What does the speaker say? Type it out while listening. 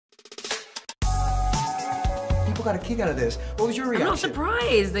people got a kick out of this. What was your reaction? I'm not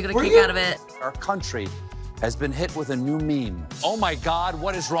surprised they got a kick out of it. Our country has been hit with a new meme. Oh my God,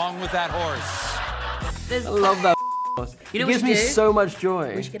 what is wrong with that horse? I love that horse. You know it gives what me we should do? so much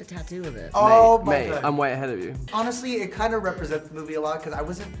joy. We should get a tattoo of it. Oh my Mate, God. I'm way ahead of you. Honestly, it kind of represents the movie a lot because I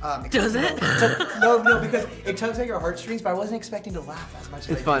wasn't. Does it? No, because it tugs at your heartstrings, but I wasn't expecting to laugh as much as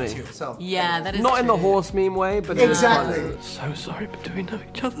It's I funny. did too. So Yeah, that is Not in the true. horse meme way, but exactly. it is funny. So sorry, but do we know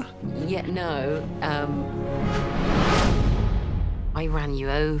each other? Yeah, no. I ran you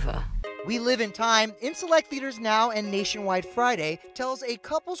over. We Live in Time, in select theaters now and nationwide Friday, tells a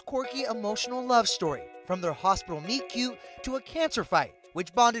couple's quirky emotional love story, from their hospital meet cute to a cancer fight,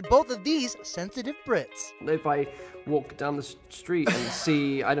 which bonded both of these sensitive Brits. If I walk down the street and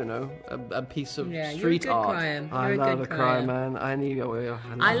see, I don't know, a piece of Yeah, you're a street good art, crier. I You're a love good a cry, crier. man.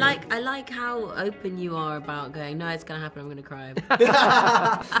 I like how open you are about going, no, it's gonna happen, I'm gonna cry.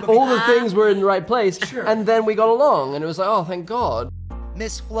 All the things were in the right place, Sure. and then we got along, and it was like, oh, thank God.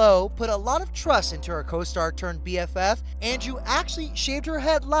 Miss Flo put a lot of trust into her co-star turned BFF. Andrew actually shaved her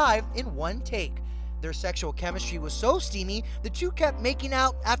head live in one take. Their sexual chemistry was so steamy, the two kept making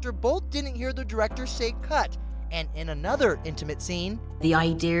out after both didn't hear the director say cut. And in another intimate scene, The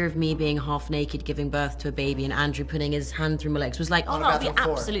idea of me being half naked giving birth to a baby and Andrew putting his hand through my legs was like, oh, On the that'll be bathroom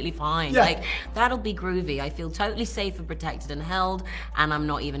floor. absolutely fine. Yeah. Like, that'll be groovy. I feel totally safe and protected and held, and I'm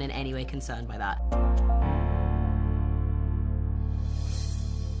not even in any way concerned by that.